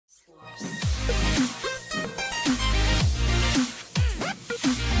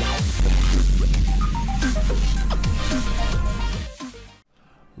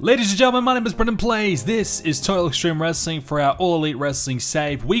Ladies and gentlemen, my name is Brendan Plays. This is Total Extreme Wrestling for our All Elite Wrestling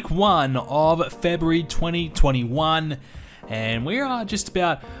Save, Week 1 of February 2021. And we are just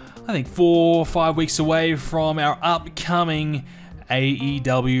about, I think, 4 or 5 weeks away from our upcoming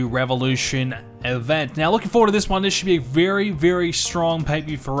AEW Revolution event. Now, looking forward to this one. This should be a very, very strong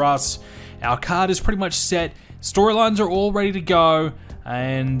pay-per-view for us. Our card is pretty much set. Storylines are all ready to go.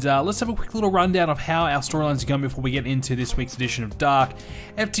 And let's have a quick little rundown of how our storylines are going before we get into this week's edition of Dark.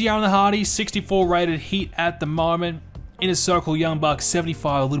 FTR and the Hardys, 64 rated Heat at the moment. Inner Circle, Young Bucks,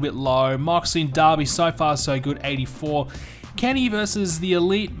 75, a little bit low. Moxley and Darby, so far so good, 84. Kenny versus the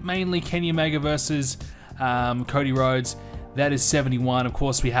Elite, mainly Kenny Omega versus Cody Rhodes, that is 71. Of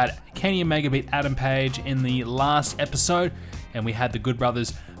course, we had Kenny Omega beat Adam Page in the last episode, and we had the Good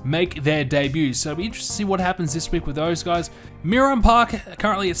Brothers make their debut. So it'll be interesting to see what happens this week with those guys. Miro and Park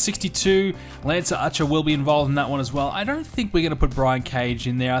currently at 62. Lance Archer will be involved in that one as well. I don't think we're going to put Brian Cage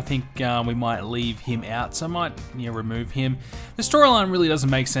in there. I think we might leave him out, so I might remove him. The storyline really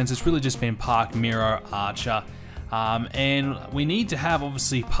doesn't make sense. It's really just been Park, Miro, Archer. And we need to have,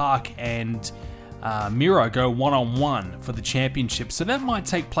 obviously, Park and Miro go one-on-one for the championship. So that might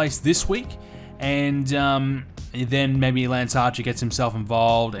take place this week. And then maybe Lance Archer gets himself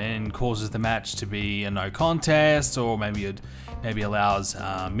involved and causes the match to be a no contest, or maybe it allows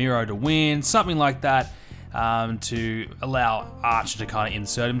Miro to win, something like that, to allow Archer to kind of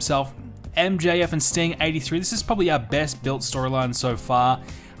insert himself. MJF and Sting, 83. This is probably our best built storyline so far.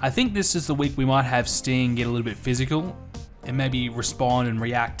 I think this is the week we might have Sting get a little bit physical and maybe respond and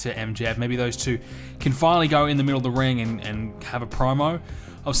react to MJF. Maybe those two can finally go in the middle of the ring and have a promo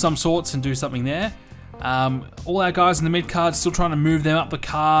of some sorts and do something there. All our guys in the mid-card still trying to move them up the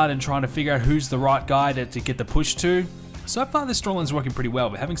card and trying to figure out who's the right guy to get the push to. So far this storyline's working pretty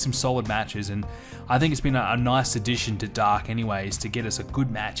well. We're having some solid matches, and I think it's been a nice addition to Dark anyways to get us a good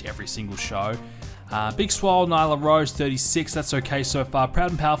match every single show. Big Swole, Nyla Rose, 36, that's okay so far.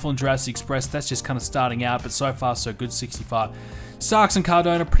 Proud and Powerful and Jurassic Express, that's just kind of starting out, but so far so good, 65. Starks and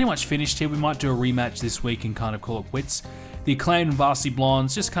Cardona pretty much finished here. We might do a rematch this week and kind of call it quits. The Acclaimed and Varsity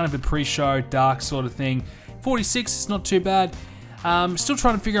Blondes, just kind of a pre-show, dark sort of thing. 46, it's not too bad. Still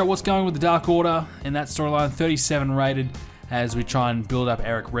trying to figure out what's going with the Dark Order in that storyline. 37 rated as we try and build up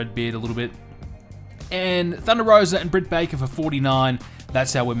Eric Redbeard a little bit. And Thunder Rosa and Britt Baker for 49.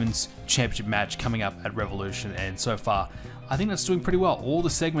 That's our women's championship match coming up at Revolution. And so far, I think that's doing pretty well. All the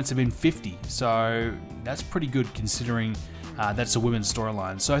segments have been 50, so that's pretty good considering that's a women's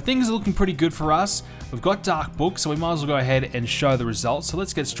storyline. So things are looking pretty good for us. We've got Dark Book, so we might as well go ahead and show the results. So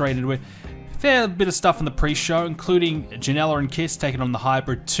let's get straight into it. Fair bit of stuff in the pre-show, including Janela and Kiss taking on the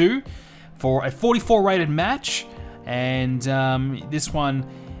Hybrid 2 for a 44 rated match. And this one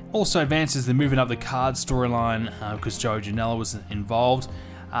also advances the moving up the card storyline because Joe Janela was involved.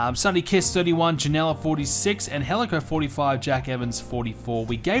 Sunday Kiss 31, Janela 46, and Helico 45, Jack Evans 44.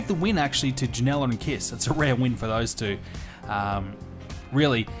 We gave the win actually to Janela and Kiss. That's a rare win for those two.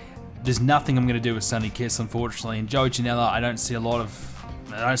 Really, there's nothing I'm going to do with Sunday Kiss, unfortunately. And Joe Janela, I don't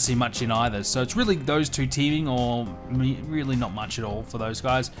see much in either. So it's really those two teaming, or really not much at all for those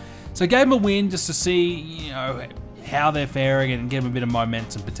guys. So I gave them a win just to see, how they're faring and give them a bit of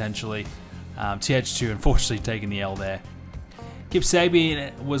momentum potentially. TH2 unfortunately taking the L there. Kip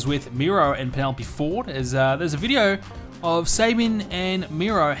Sabian was with Miro and Penelope Ford. There's a video of Sabian and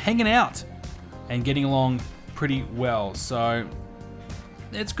Miro hanging out and getting along pretty well. So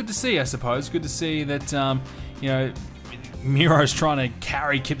it's good to see, I suppose. Good to see that Miro's trying to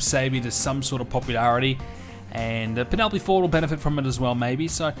carry Kip Sabian to some sort of popularity, and Penelope Ford will benefit from it as well, maybe.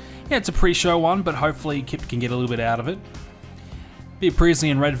 So yeah, it's a pre-show one, but hopefully Kip can get a little bit out of it. B. Priestley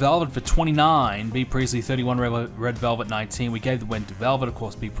and Red Velvet for 29. B. Priestley 31, Red Velvet 19. We gave the win to Velvet, of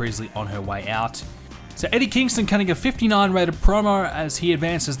course. B. Priestley on her way out. So Eddie Kingston cutting a 59 rated promo as he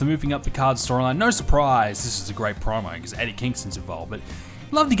advances the moving up the card storyline. No surprise, this is a great promo because Eddie Kingston's involved, but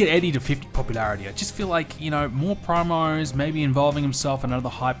love to get Eddie to 50 popularity. I just feel like, more promos, maybe involving himself in another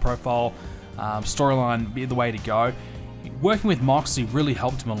high profile storyline be the way to go. Working with Moxley really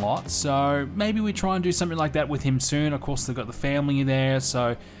helped him a lot, so maybe we try and do something like that with him soon. Of course, they've got the family there,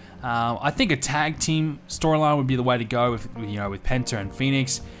 so I think a tag team storyline would be the way to go with Penta and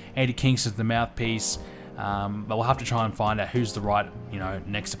Phoenix. Eddie Kingston's the mouthpiece, but we'll have to try and find out who's the right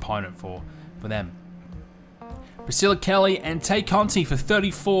next opponent for them. Priscilla Kelly and Tay Conti for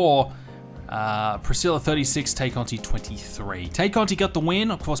 34. Priscilla 36, Tay Conti 23. Tay Conti got the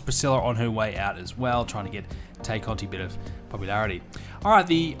win. Of course, Priscilla on her way out as well, trying to get Tay Conti a bit of popularity. All right,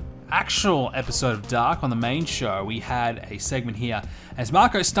 the actual episode of Dark on the main show, we had a segment here as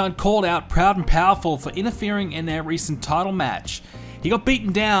Marco Stunt called out Proud and Powerful for interfering in their recent title match. he got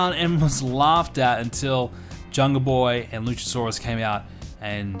beaten down and was laughed at until Jungle Boy and Luchasaurus came out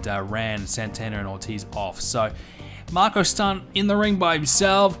and ran Santana and Ortiz off. So Marco Stunt in the ring by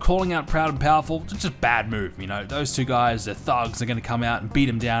himself, calling out Proud and Powerful. Just a bad move, you know. Those two guys, they're thugs, they're going to come out and beat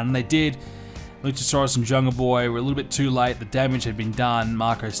him down, and they did. Luchasaurus and Jungle Boy were a little bit too late. The damage had been done.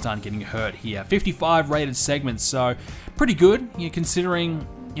 Marco Stunt getting hurt here. 55 rated segments, so pretty good. You know, considering,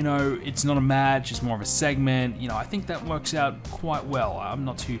 you know, it's not a match, it's more of a segment. You know, I think that works out quite well. I'm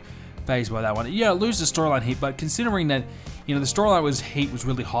not too phased by that one. Yeah, lose the storyline heat, but considering that, you know, the storyline heat was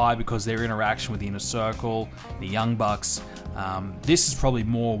really high because their interaction with the Inner Circle, the Young Bucks. This is probably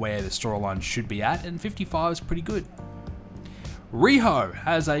more where the storyline should be at, and 55 is pretty good. Riho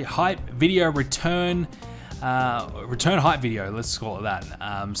has a hype video return hype video, let's call it that.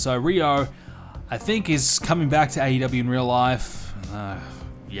 So Riho, I think, is coming back to AEW in real life.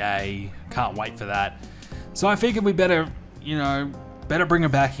 Yay, can't wait for that. So I figured we better, you know, bring her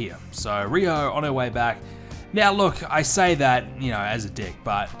back here. So Riho on her way back. Now look, I say that, you know, as a dick,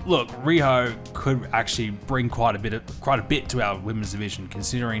 but look, Riho could actually bring quite a bit to our women's division,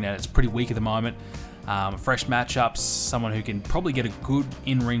 considering that it's pretty weak at the moment. Fresh matchups, someone who can probably get a good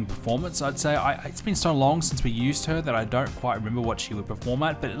in-ring performance, I'd say. It's been so long since we used her that I don't quite remember what she would perform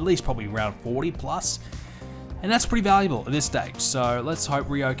at, but at least probably around 40 plus. And that's pretty valuable at this stage. So let's hope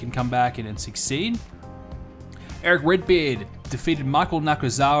Riho can come back and succeed. Eric Redbeard defeated Michael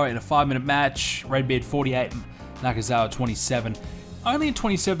Nakazawa in a 5-minute match. Redbeard 48, Nakazawa 27. Only a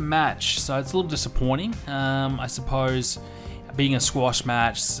 27 match, so it's a little disappointing. I suppose being a squash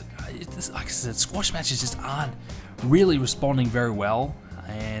match, like I said, squash matches just aren't really responding very well,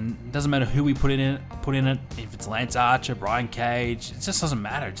 and it doesn't matter who we put in it. If it's Lance Archer, Brian Cage, it just doesn't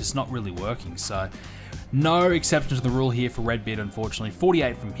matter. It's just not really working. So no exception to the rule here for Redbeard, unfortunately.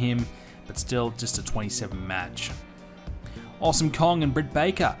 48 from him, but still just a 27 match. Awesome Kong and Britt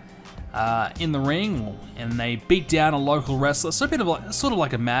Baker in the ring, and they beat down a local wrestler. So a bit of like, sort of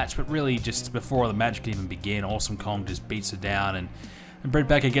like a match, but really just before the match could even begin, Awesome Kong just beats her down, and Britt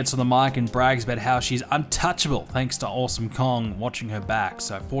Baker gets on the mic and brags about how she's untouchable thanks to Awesome Kong watching her back.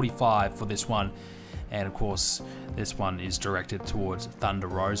 So 45 for this one. And of course, this one is directed towards Thunder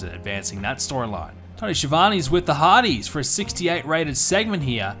Rosa, advancing that storyline. Tony Schiavone's with the Hardys for a 68 rated segment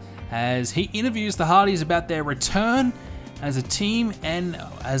here, as he interviews the Hardys about their return as a team and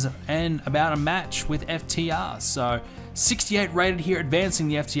about a match with FTR. So 68 rated here, advancing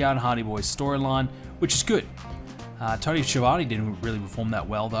the FTR and Hardy Boys storyline, which is good. Tony Schiavone didn't really perform that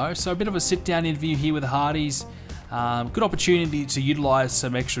well though, so a bit of a sit-down interview here with the Hardys. Good opportunity to utilize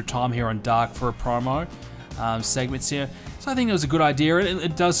some extra time here on Dark for a promo segments here. So I think it was a good idea.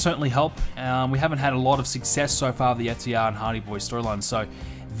 It does certainly help. We haven't had a lot of success so far with the FTR and Hardy Boys storyline, so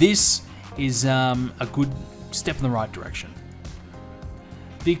this is a good step in the right direction.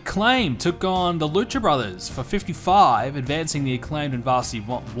 The Acclaim took on the Lucha Brothers for 55, advancing the Acclaimed and Varsity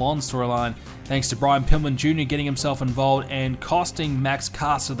Blonde storyline, thanks to Brian Pillman Jr. getting himself involved and costing Max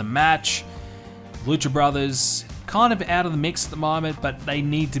Caster the match. Lucha Brothers kind of out of the mix at the moment, but they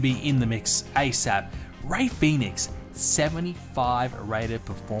need to be in the mix ASAP. Ray Phoenix, 75 rated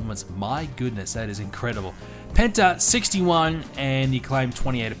performance. My goodness, that is incredible. Penta, 61, and the Acclaim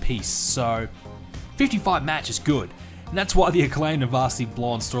 28 apiece. So 55 match is good. And that's why the Acclaimed and Varsity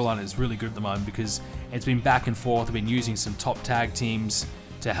Blonde storyline is really good at the moment, because it's been back and forth. They've been using some top tag teams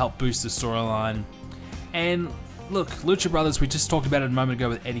to help boost the storyline. And look, Lucha Brothers, we just talked about it a moment ago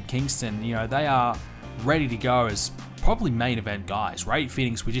with Eddie Kingston. You know, they are ready to go as probably main event guys. Ray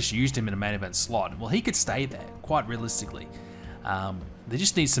Phoenix, we just used him in a main event slot. Well, he could stay there, quite realistically. They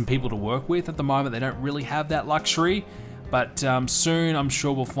just need some people to work with at the moment. They don't really have that luxury, but soon I'm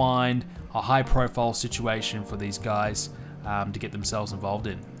sure we'll find a high-profile situation for these guys to get themselves involved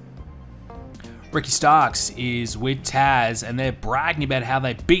in. Ricky Starks is with Taz, and they're bragging about how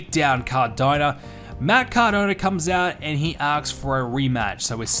they beat down Cardona. Matt Cardona comes out and he asks for a rematch,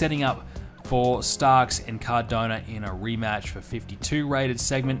 so we're setting up for Starks and Cardona in a rematch for 52 rated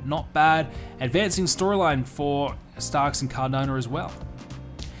segment. Not bad. Advancing storyline for Starks and Cardona as well.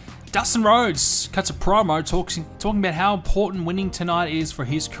 Dustin Rhodes cuts a promo talking about how important winning tonight is for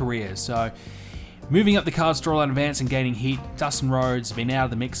his career. So moving up the card storyline, advance and gaining heat. Dustin Rhodes has been out of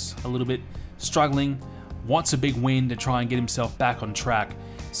the mix a little bit, struggling, wants a big win to try and get himself back on track.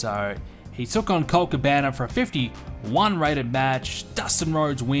 So he took on Colt Cabana for a 51 rated match. Dustin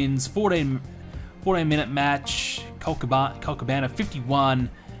Rhodes wins, 14-minute match. Colt Cabana 51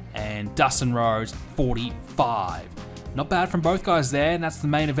 and Dustin Rhodes 45. Not bad from both guys there, and that's the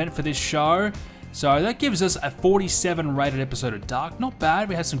main event for this show. So that gives us a 47 rated episode of Dark. Not bad.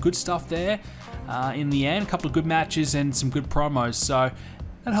 We had some good stuff there in the end. A couple of good matches and some good promos. So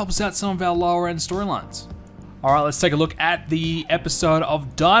that helps out some of our lower end storylines. All right, let's take a look at the episode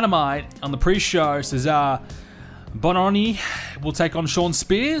of Dynamite. On the pre-show, Cesar Bononi will take on Sean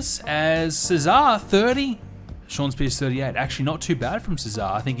Spears as Cesar 30, Sean Spears 38. Actually, not too bad from Cesar.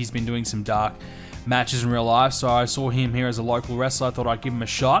 I think he's been doing some Dark matches in real life, so I saw him here as a local wrestler. I thought I'd give him a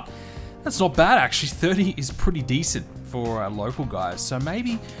shot. That's not bad, actually. 30 is pretty decent for a local guy, so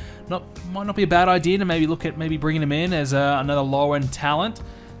maybe might not be a bad idea to maybe look at bringing him in as another low-end talent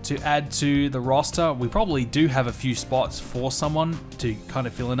to add to the roster. We probably do have a few spots for someone to kind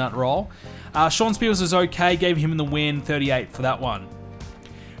of fill in that role. Sean Spears was okay, gave him the win, 38 for that one.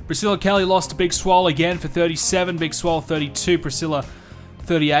 Priscilla Kelly lost to Big Swole again for 37, Big Swole 32, Priscilla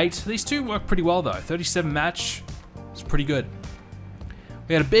 38. These two work pretty well though. 37 match is pretty good.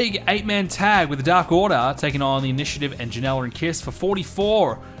 We had a big 8-man tag with the Dark Order taking on the Initiative and Janela and Kiss for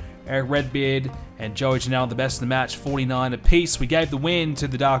 44. Eric Redbeard and Joey Janela the best in the match, 49 apiece. We gave the win to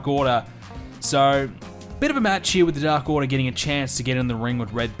the Dark Order. So, bit of a match here with the Dark Order getting a chance to get in the ring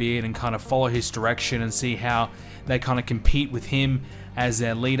with Redbeard and kind of follow his direction and see how they kind of compete with him as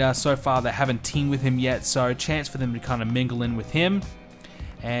their leader. So far, they haven't teamed with him yet, so a chance for them to kind of mingle in with him.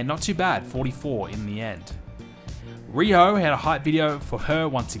 And not too bad, 44 in the end. Rio had a hype video for her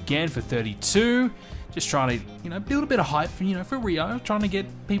once again for 32. Just trying to, build a bit of hype for Rio. Trying to get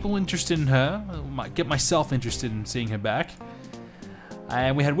people interested in her. Might get myself interested in seeing her back.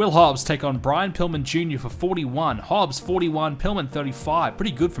 And we had Will Hobbs take on Brian Pillman Jr. for 41. Hobbs 41, Pillman 35.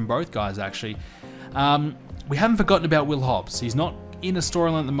 Pretty good from both guys, actually. We haven't forgotten about Will Hobbs. He's not in a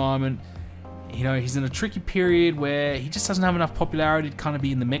storyline at the moment. He's in a tricky period where he just doesn't have enough popularity to kind of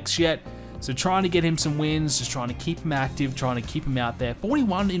be in the mix yet. So trying to get him some wins, just trying to keep him active, trying to keep him out there.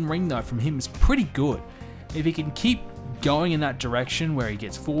 41 in ring though from him is pretty good. If he can keep going in that direction where he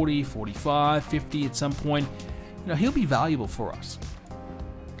gets 40, 45, 50 at some point, he'll be valuable for us.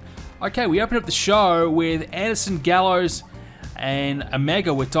 Okay, we open up the show with Anderson Gallows and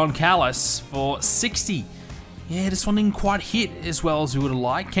Omega with Don Callis for 60. Yeah, this one didn't quite hit as well as we would have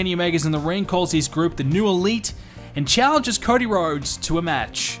liked. Kenny Omega's in the ring, calls his group the New Elite, and challenges Cody Rhodes to a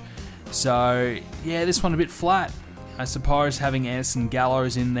match. So, yeah, this one a bit flat. I suppose having Anderson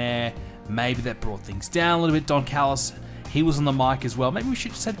Gallows in there, maybe that brought things down a little bit. Don Callis, he was on the mic as well. Maybe we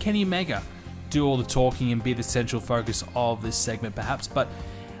should just have Kenny Omega do all the talking and be the central focus of this segment perhaps. But,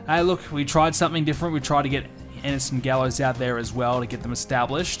 hey, look, we tried something different. We tried to get Anderson Gallows out there as well to get them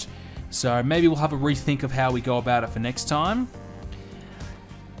established. So maybe we'll have a rethink of how we go about it for next time.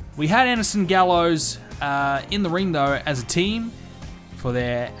 We had Anderson Gallows in the ring, though, as a team for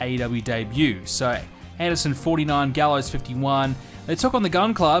their AEW debut. So Anderson 49, Gallows 51. They took on the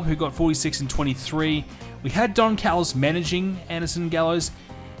Gun Club, who got 46 and 23. We had Don Callis managing Anderson and Gallows,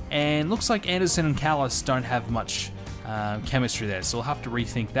 and looks like Anderson and Callis don't have much chemistry there, so we'll have to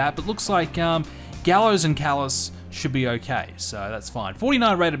rethink that. But looks like Gallows and Callis should be okay, so that's fine.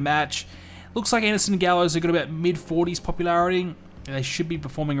 49 rated match. Looks like Anderson and Gallows have got about mid-40s popularity. They should be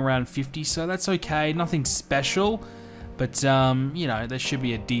performing around 50, so that's okay. Nothing special. But, there should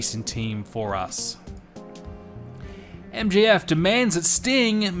be a decent team for us. MJF demands that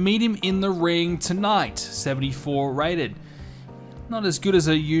Sting meet him in the ring tonight. 74 rated. Not as good as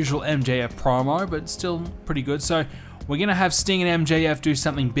a usual MJF promo, but still pretty good. So, we're going to have Sting and MJF do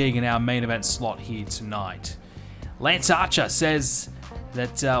something big in our main event slot here tonight. Lance Archer says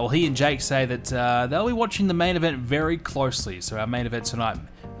that, he and Jake say that they'll be watching the main event very closely. So, our main event tonight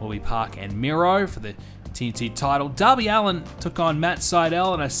will be Park and Miro for the TNT title. Darby Allin took on Matt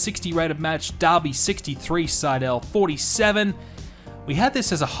Sydal in a 60 rated match. Darby 63, Sydal 47. We had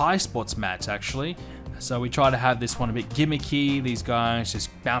this as a high spots match actually, so we try to have this one a bit gimmicky. These guys just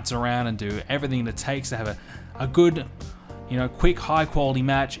bounce around and do everything it takes to have a good, quick, high quality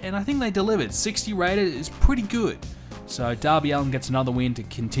match, and I think they delivered. 60 rated is pretty good. So Darby Allin gets another win to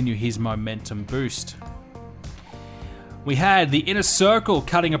continue his momentum boost. We had the Inner Circle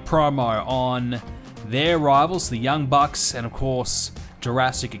cutting a promo on their rivals, the Young Bucks, and of course,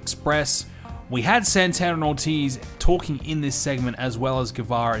 Jurassic Express. We had Santana and Ortiz talking in this segment, as well as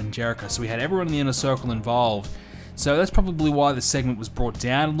Guevara and Jericho, so we had everyone in the Inner Circle involved. So that's probably why the segment was brought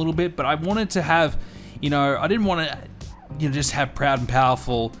down a little bit, but I wanted to have, I didn't want to, just have Proud and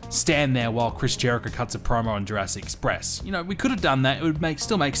Powerful stand there while Chris Jericho cuts a promo on Jurassic Express. We could have done that, it would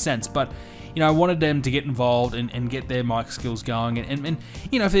still make sense, but I wanted them to get involved and get their mic skills going. And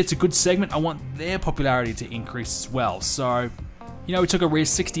if it's a good segment, I want their popularity to increase as well. So, we took a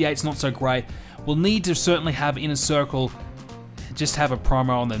risk. 68's not so great. We'll need to certainly have Inner Circle just have a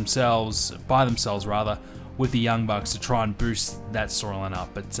promo on themselves, by themselves rather, with the Young Bucks to try and boost that storyline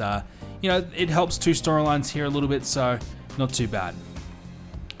up. But, you know, it helps two storylines here a little bit, so not too bad.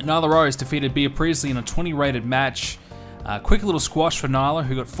 Nyla Rose defeated Bea Priestley in a 20 rated match. Quick little squash for Nyla,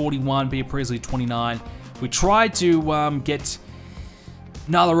 who got 41, Bea Priestley 29. We tried to get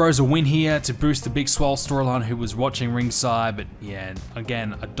Nyla Rose a win here to boost the Big Swole storyline, who was watching ringside, but yeah,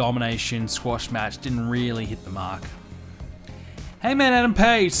 again, a domination squash match didn't really hit the mark. Heyman Adam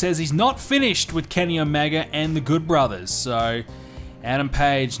Page says he's not finished with Kenny Omega and the Good Brothers, so Adam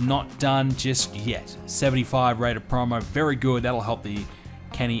Page not done just yet. 75 rated promo, very good. That'll help the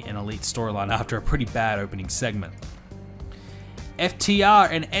Kenny and Elite storyline after a pretty bad opening segment.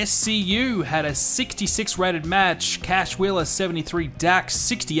 FTR and SCU had a 66 rated match. Cash Wheeler 73, Dax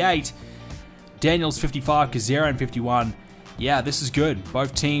 68, Daniels 55, Kazarian 51. Yeah, this is good.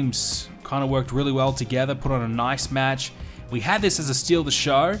 Both teams kind of worked really well together, put on a nice match. We had this as a steal of the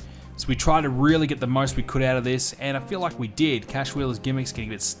show, so we tried to really get the most we could out of this, and I feel like we did. Cash Wheeler's gimmick's getting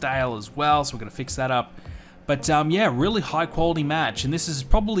a bit stale as well, so we're going to fix that up. But yeah, really high quality match, and this is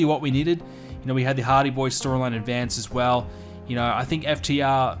probably what we needed. You know, we had the Hardy Boys storyline advance as well. You know, I think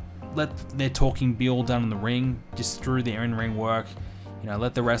FTR let their talking be all done in the ring, just through their in-ring work. You know,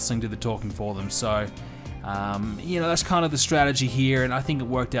 let the wrestling do the talking for them. So, you know, that's kind of the strategy here, and I think it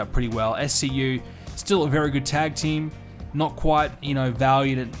worked out pretty well. SCU, still a very good tag team. Not quite, you know,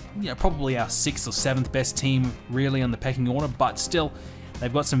 valued at, you know, probably our 6th or 7th best team, really, on the pecking order, but still,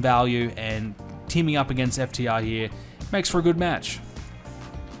 they've got some value, and teaming up against FTR here makes for a good match.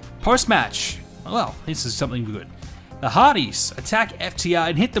 Post-match, well, this is something good. The Hardys attack FTR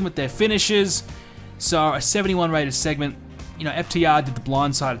and hit them with their finishes. So a 71 rated segment. You know, FTR did the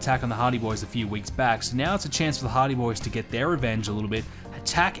blindside attack on the Hardy Boys a few weeks back, so now it's a chance for the Hardy Boys to get their revenge a little bit,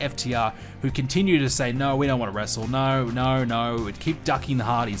 attack FTR, who continue to say, no, we don't want to wrestle, no, no, no, and keep ducking the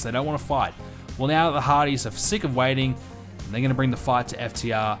Hardys, they don't want to fight. Well, now the Hardys are sick of waiting, and they're going to bring the fight to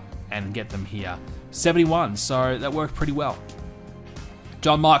FTR and get them here. 71, so that worked pretty well.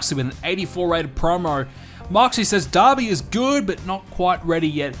 John Moxley with an 84 rated promo. Moxley says Darby is good, but not quite ready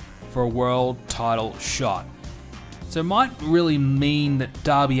yet for a world title shot. So it might really mean that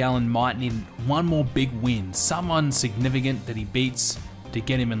Darby Allin might need one more big win, someone significant that he beats to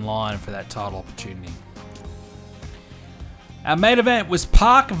get him in line for that title opportunity. Our main event was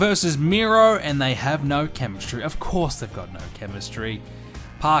Park versus Miro, and they have no chemistry. Of course they've got no chemistry.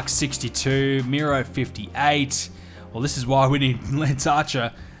 Park 62, Miro 58. Well, this is why we need Lance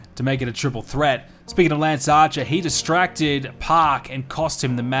Archer to make it a triple threat. Speaking of Lance Archer, he distracted Park and cost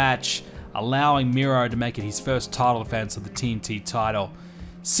him the match, allowing Miro to make it his first title defense of the TNT title.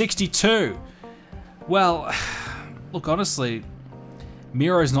 62. Well, look, honestly,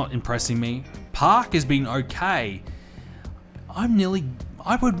 Miro's not impressing me. Park has been okay.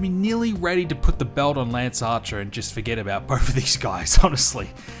 I would be nearly ready to put the belt on Lance Archer and just forget about both of these guys, honestly.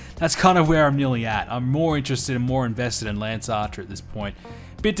 That's kind of where I'm nearly at. I'm more interested and more invested in Lance Archer at this point.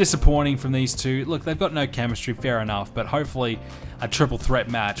 Bit disappointing from these two. Look, they've got no chemistry, fair enough, but hopefully a triple threat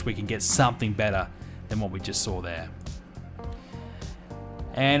match, we can get something better than what we just saw there.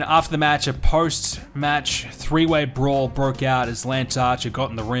 And after the match, a post-match three-way brawl broke out as Lance Archer got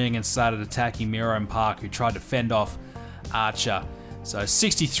in the ring and started attacking Miro and Park, who tried to fend off Archer. So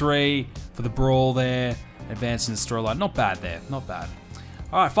 63 for the brawl there, advancing the storyline. Not bad there, not bad.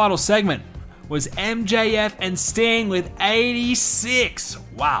 Alright, final segment was MJF and Sting with 86.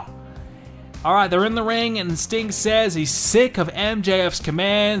 Wow. Alright, they're in the ring and Sting says he's sick of MJF's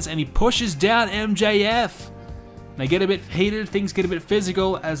commands and he pushes down MJF. They get a bit heated, things get a bit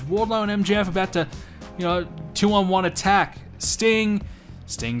physical as Wardlow and MJF about to, you know, 2-on-1 attack Sting.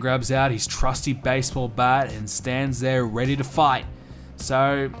 Sting grabs out his trusty baseball bat and stands there ready to fight.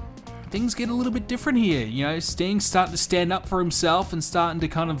 So things get a little bit different here. You know, Sting's starting to stand up for himself and starting to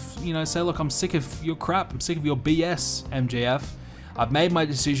kind of, you know, say, look, I'm sick of your crap. I'm sick of your BS, MJF. I've made my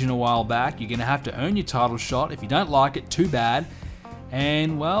decision a while back. You're going to have to earn your title shot. If you don't like it, too bad.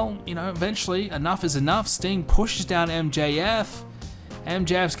 And, well, you know, eventually, enough is enough. Sting pushes down MJF.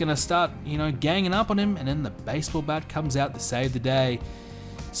 MJF's going to start, you know, ganging up on him. And then the baseball bat comes out to save the day.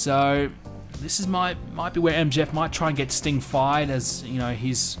 So this is might be where MJF might try and get Sting fired as, you know,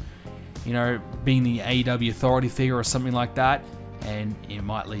 he's, you know, being the AEW authority figure or something like that. And it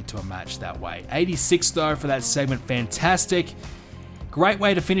might lead to a match that way. 86 though for that segment. Fantastic. Great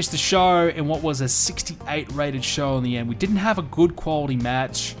way to finish the show in what was a 68 rated show in the end. We didn't have a good quality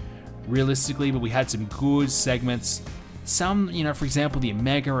match, realistically, but we had some good segments. Some, you know, for example, the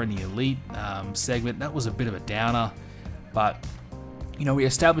Omega and the Elite segment, that was a bit of a downer. But, you know, we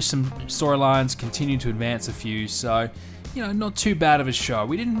established some storylines, continued to advance a few. So, you know, not too bad of a show.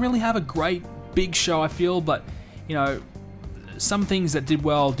 We didn't really have a great big show, I feel, but, you know, some things that did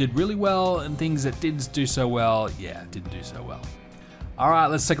well did really well, and things that didn't do so well, yeah, didn't do so well.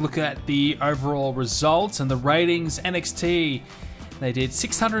 Alright, let's take a look at the overall results and the ratings. NXT, they did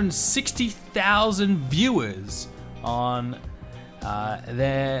 660,000 viewers on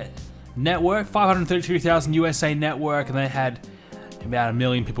their network, 532,000 USA network, and they had about 1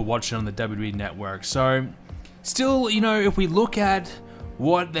 million people watching on the WWE network. So, still, you know, if we look at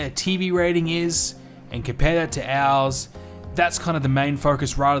what their TV rating is and compare that to ours, that's kind of the main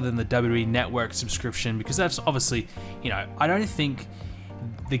focus rather than the WWE network subscription, because that's obviously, you know, I don't think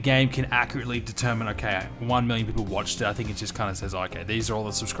the game can accurately determine, okay, 1 million people watched it. I think it just kind of says, okay, these are all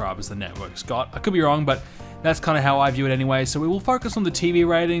the subscribers the network's got. I could be wrong, but that's kind of how I view it anyway. So we will focus on the TV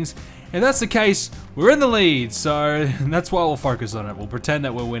ratings. If that's the case, we're in the lead. So that's why we'll focus on it. We'll pretend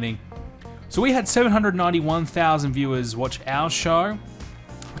that we're winning. So we had 791,000 viewers watch our show,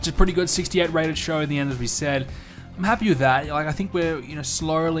 which is pretty good. 68 rated show in the end, as we said. I'm happy with that. Like, I think we're, you know,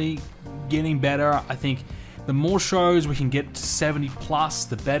 slowly getting better. I think the more shows we can get to 70 plus,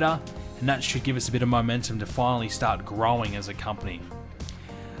 the better, and that should give us a bit of momentum to finally start growing as a company.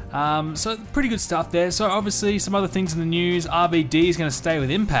 So pretty good stuff there. So obviously some other things in the news. RVD is going to stay with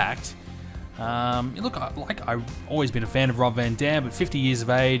Impact. Look, I've always been a fan of Rob Van Dam, but 50 years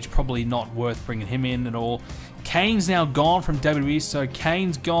of age, probably not worth bringing him in at all. Kane's now gone from WWE, so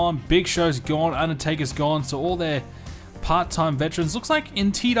Kane's gone, Big Show's gone, Undertaker's gone, so all their part-time veterans. Looks like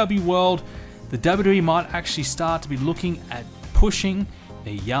in TW world, the WWE might actually start to be looking at pushing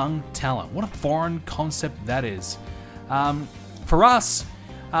their young talent. What a foreign concept that is. For us,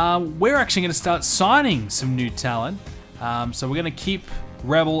 we're actually going to start signing some new talent. So we're going to keep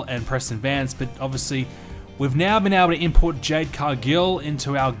Rebel and Preston Vance, but obviously we've now been able to import Jade Cargill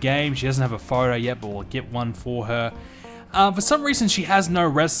into our game. She doesn't have a photo yet, but we'll get one for her. For some reason, she has no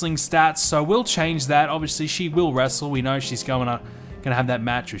wrestling stats, so we'll change that. Obviously, she will wrestle. We know she's going to have that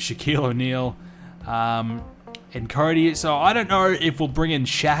match with Shaquille O'Neal and Cody. So I don't know if we'll bring in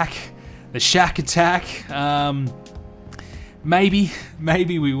Shaq, the Shaq attack.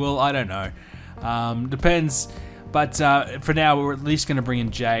 Maybe we will. I don't know. Depends. But for now, we're at least going to bring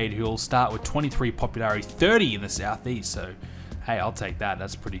in Jade, who will start with 23 popularity, 30 in the Southeast. So, hey, I'll take that.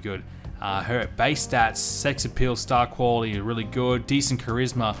 That's pretty good. Her base stats, sex appeal, star quality are really good. Decent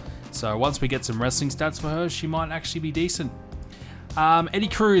charisma. So once we get some wrestling stats for her, she might actually be decent. Eddie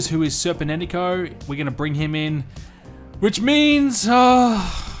Cruz, who is Serpentico, we're going to bring him in. Which means we're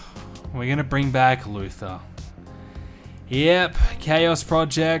going to bring back Luther. Yep, Chaos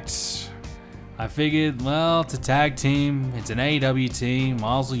Project. I figured, well, it's a tag team, it's an AEW team,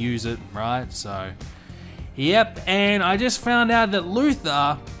 might as well use it, right? So, yep, and I just found out that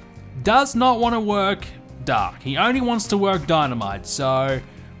Luther does not want to work Dark. He only wants to work Dynamite, so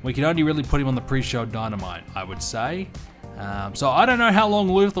we can only really put him on the pre-show Dynamite, I would say. So I don't know how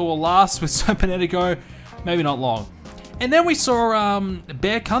long Luther will last with Serpentico, maybe not long. And then we saw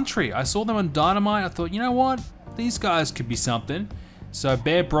Bear Country. I saw them on Dynamite. I thought, you know what? These guys could be something. So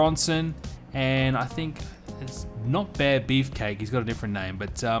Bear Bronson, and I think it's not Bear Beefcake. He's got a different name,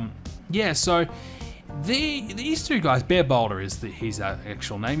 but yeah. So these two guys, Bear Boulder is his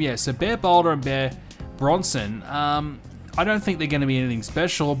actual name. Yeah. So Bear Boulder and Bear Bronson. I don't think they're going to be anything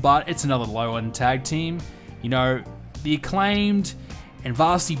special, but it's another low-end tag team. You know, the Acclaimed and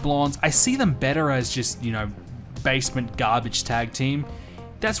Varsity Blondes. I see them better as just, you know, basement garbage tag team.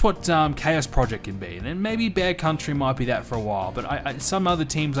 That's what Chaos Project can be. And then maybe Bear Country might be that for a while. But some other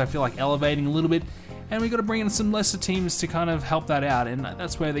teams I feel like elevating a little bit. And we got to bring in some lesser teams to kind of help that out. And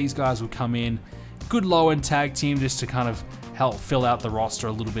that's where these guys will come in. Good low-end tag team just to kind of help fill out the roster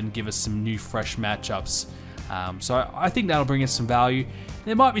a little bit and give us some new, fresh matchups. So I think that'll bring us some value.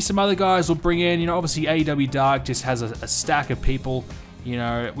 There might be some other guys we'll bring in. You know, obviously AEW Dark just has a stack of people. You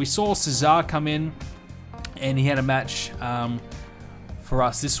know, we saw Cesar come in. And he had a match for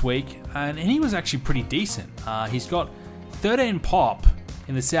us this week, and he was actually pretty decent. He's got 13 pop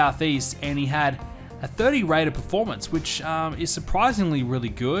in the Southeast, and he had a 30 rated performance, which is surprisingly really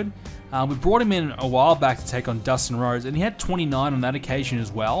good. We brought him in a while back to take on Dustin Rhodes, and he had 29 on that occasion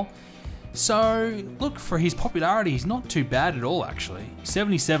as well. So, look, for his popularity, he's not too bad at all, actually.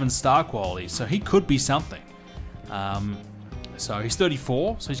 77 star quality, so he could be something. So he's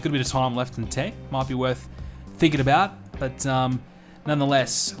 34, so he's got a bit of time left in the tank. Might be worth thinking about, but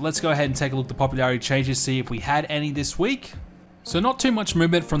nonetheless, let's go ahead and take a look at the popularity changes, see if we had any this week. So not too much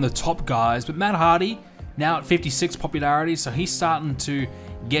movement from the top guys, but Matt Hardy now at 56 popularity, so he's starting to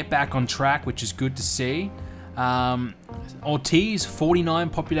get back on track, which is good to see. Ortiz, 49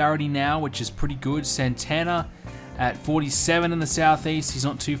 popularity now, which is pretty good. Santana at 47 in the Southeast. He's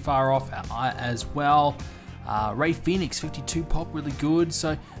not too far off as well. Ray Phoenix, 52 pop, really good.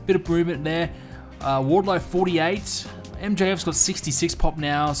 So, a bit of movement there. Wardlow, 48. MJF's got 66 pop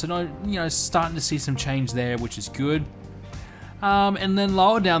now. So, starting to see some change there, which is good. And then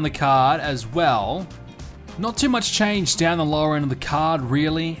lower down the card as well. Not too much change down the lower end of the card,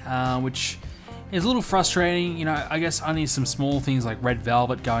 really, which is a little frustrating. I guess only some small things like Red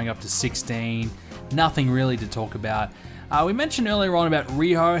Velvet going up to 16. Nothing really to talk about. We mentioned earlier on about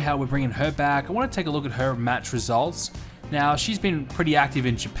Riho, how we're bringing her back. I want to take a look at her match results. Now, she's been pretty active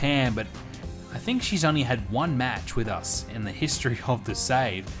in Japan, but I think she's only had one match with us in the history of the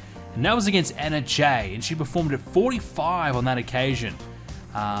save. And that was against Anna Jay, and she performed at 45 on that occasion,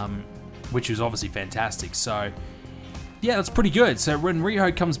 which was obviously fantastic. So, yeah, that's pretty good. So when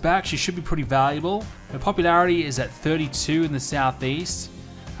Riho comes back, she should be pretty valuable. Her popularity is at 32 in the Southeast,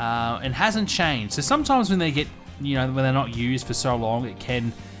 and hasn't changed. So sometimes when they get, when they're not used for so long, it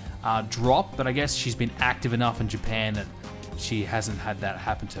can drop. But I guess she's been active enough in Japan that she hasn't had that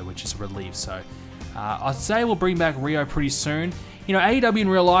happen to her, which is a relief. So I'd say we'll bring back Riho pretty soon. AEW in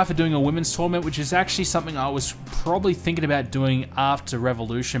real life are doing a women's tournament, which is actually something I was probably thinking about doing after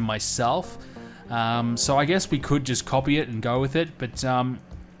Revolution myself. So I guess we could just copy it and go with it, but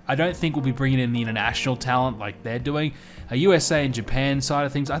I don't think we'll be bringing in the international talent like they're doing. A USA and Japan side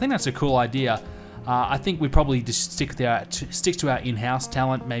of things, I think that's a cool idea. I think we probably just stick to our in-house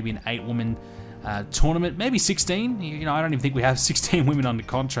talent, maybe an 8-woman tournament, maybe 16. I don't even think we have 16 women under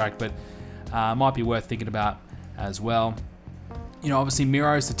contract, but might be worth thinking about as well. Obviously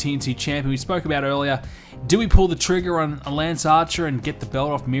Miro's the TNT champion we spoke about earlier. Do we pull the trigger on Lance Archer and get the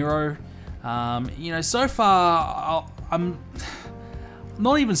belt off Miro? So far, I'm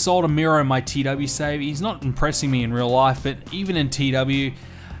not even sold on Miro in my TW save. He's not impressing me in real life, but even in TW,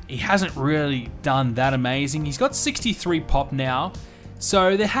 he hasn't really done that amazing. He's got 63 pop now,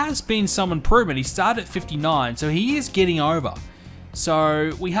 so there has been some improvement. He started at 59, so he is getting over.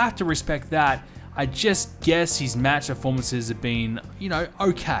 So we have to respect that. I just guess his match performances have been,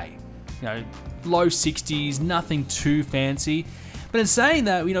 okay. Low 60s, nothing too fancy. But in saying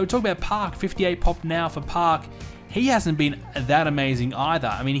that, we talk about Park, 58 pop now for Park. He hasn't been that amazing either.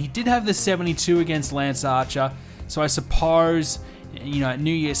 I mean, he did have the 72 against Lance Archer, so I suppose, at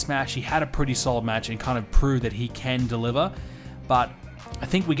New Year's Smash, he had a pretty solid match and kind of proved that he can deliver. But I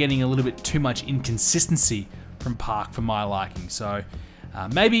think we're getting a little bit too much inconsistency from Park for my liking. So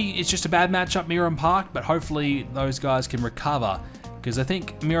maybe it's just a bad matchup, Miro and Park, but hopefully those guys can recover. Because I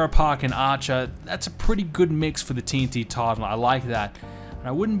think Miro, Park, and Archer, that's a pretty good mix for the TNT title. I like that. And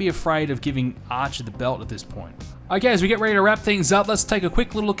I wouldn't be afraid of giving Archer the belt at this point. Okay, as we get ready to wrap things up, let's take a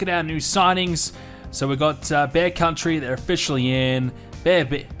quick little look at our new signings. So we've got Bear Country, they're officially in. Bear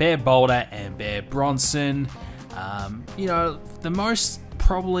Boulder and Bear Bronson. The most,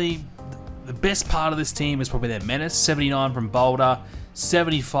 probably, the best part of this team is probably their menace. 79 from Boulder,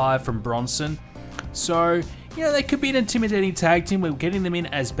 75 from Bronson. So, they could be an intimidating tag team. We're getting them in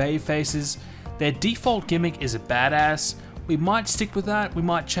as bay faces. Their default gimmick is a badass. We might stick with that. We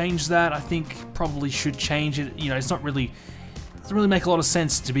might change that. I think probably should change it. It doesn't really make a lot of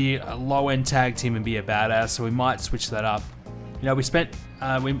sense to be a low-end tag team and be a badass. So we might switch that up.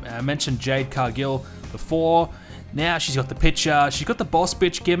 We mentioned Jade Cargill before. Now she's got the picture. She's got the boss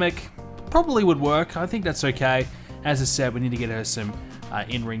bitch gimmick. Probably would work. I think that's okay. As I said, we need to get her some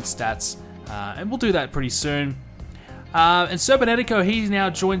in-ring stats. And we'll do that pretty soon. And Serpentetico, he now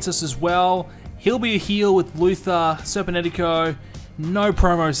joins us as well. He'll be a heel with Luther. Serpentetico, no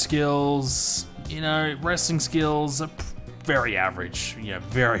promo skills. Wrestling skills are very average.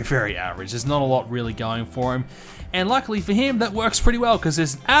 Very, very average. There's not a lot really going for him. And luckily for him, that works pretty well because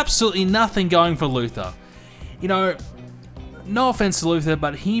there's absolutely nothing going for Luther. No offense to Luther,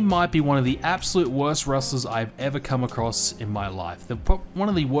 but he might be one of the absolute worst wrestlers I've ever come across in my life. One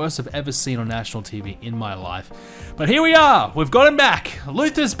of the worst I've ever seen on national TV in my life. But here we are. We've got him back.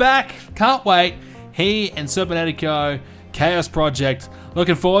 Luther's back. Can't wait. He and Serpentetico, Chaos Project.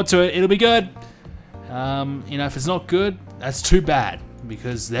 Looking forward to it. It'll be good. If it's not good, that's too bad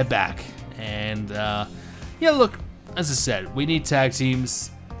because they're back. And, look, as I said, we need tag teams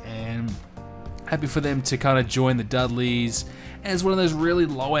and happy for them to kind of join the Dudleys as one of those really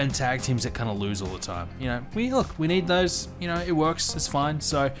low-end tag teams that kind of lose all the time. We need those. It works. It's fine.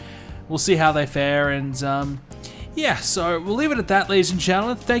 So we'll see how they fare. And so we'll leave it at that, ladies and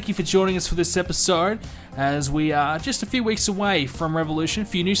gentlemen. Thank you for joining us for this episode as we are just a few weeks away from Revolution. A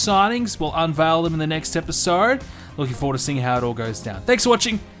few new signings. We'll unveil them in the next episode. Looking forward to seeing how it all goes down. Thanks for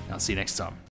watching. I'll see you next time.